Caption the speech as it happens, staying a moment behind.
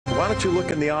Why don't you look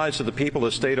in the eyes of the people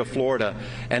of the state of Florida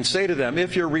and say to them,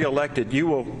 if you're reelected, you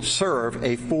will serve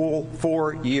a full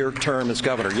 4-year term as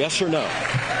governor? Yes or no?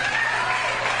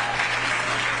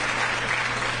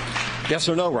 Yes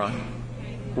or no, Ron?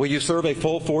 Will you serve a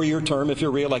full 4-year term if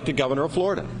you're reelected governor of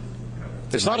Florida?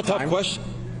 It's not a tough question.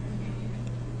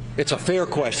 It's a fair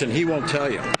question. He won't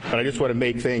tell you. But I just want to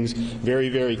make things very,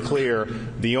 very clear.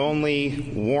 The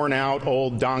only worn-out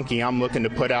old donkey I'm looking to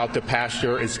put out to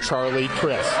pasture is Charlie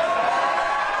Crist.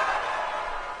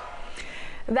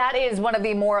 That is one of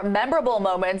the more memorable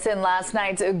moments in last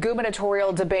night's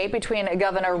gubernatorial debate between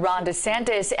Governor Ron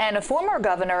DeSantis and former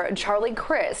Governor Charlie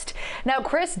Crist. Now,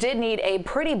 Crist did need a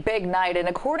pretty big night, and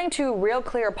according to Real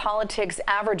Clear Politics'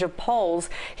 average of polls,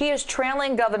 he is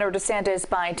trailing Governor DeSantis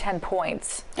by 10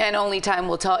 points. And only time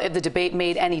will tell if the debate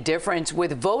made any difference,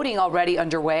 with voting already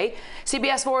underway.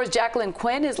 CBS 4's Jacqueline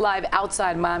Quinn is live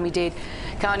outside Miami-Dade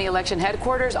County Election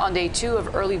Headquarters on day 2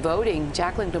 of early voting.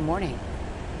 Jacqueline, good morning.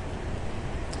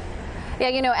 Yeah,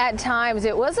 you know, at times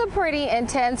it was a pretty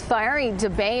intense, fiery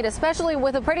debate, especially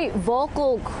with a pretty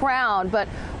vocal crowd. But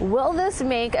will this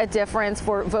make a difference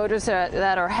for voters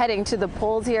that are heading to the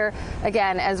polls here?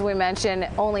 Again, as we mentioned,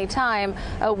 only time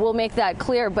will make that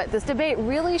clear. But this debate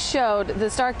really showed the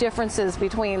stark differences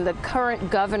between the current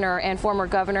governor and former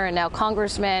governor and now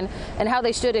congressman, and how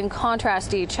they stood in contrast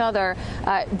to each other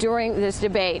during this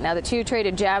debate. Now, the two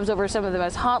traded jabs over some of the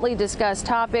most hotly discussed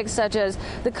topics, such as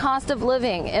the cost of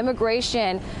living, immigration,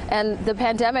 and the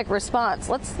pandemic response.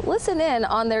 Let's listen in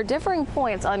on their differing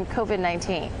points on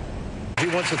COVID-19. He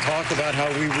wants to talk about how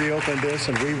we reopened this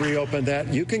and we reopened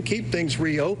that. You can keep things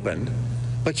reopened,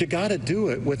 but you got to do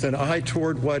it with an eye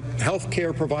toward what health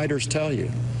care providers tell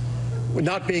you.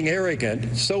 Not being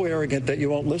arrogant, so arrogant that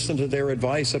you won't listen to their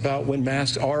advice about when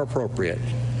masks are appropriate.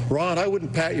 Ron, I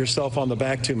wouldn't pat yourself on the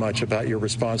back too much about your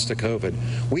response to COVID.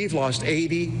 We've lost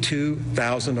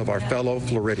 82,000 of our fellow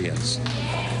Floridians.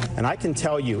 And I can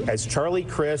tell you, as Charlie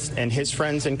Crist and his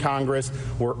friends in Congress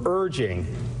were urging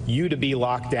you to be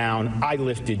locked down, I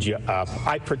lifted you up.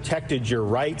 I protected your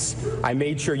rights. I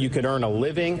made sure you could earn a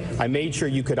living. I made sure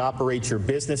you could operate your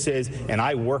businesses. And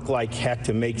I worked like heck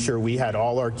to make sure we had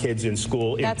all our kids in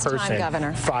school in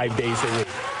person 5 days a week.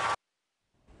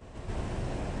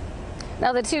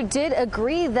 Now, the two did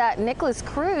agree that Nicholas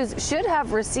Cruz should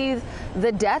have received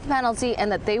the death penalty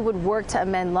and that they would work to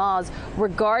amend laws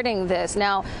regarding this.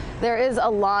 Now, there is a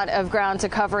lot of ground to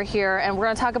cover here, and we're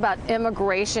going to talk about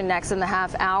immigration next in the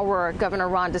half hour. Governor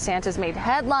Ron DeSantis made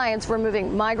headlines for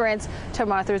moving migrants to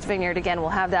Martha's Vineyard. Again, we'll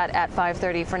have that at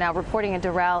 5:30. For now, reporting in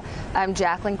Doral, I'm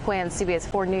Jacqueline Quinn, CBS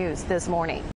 4 News This Morning.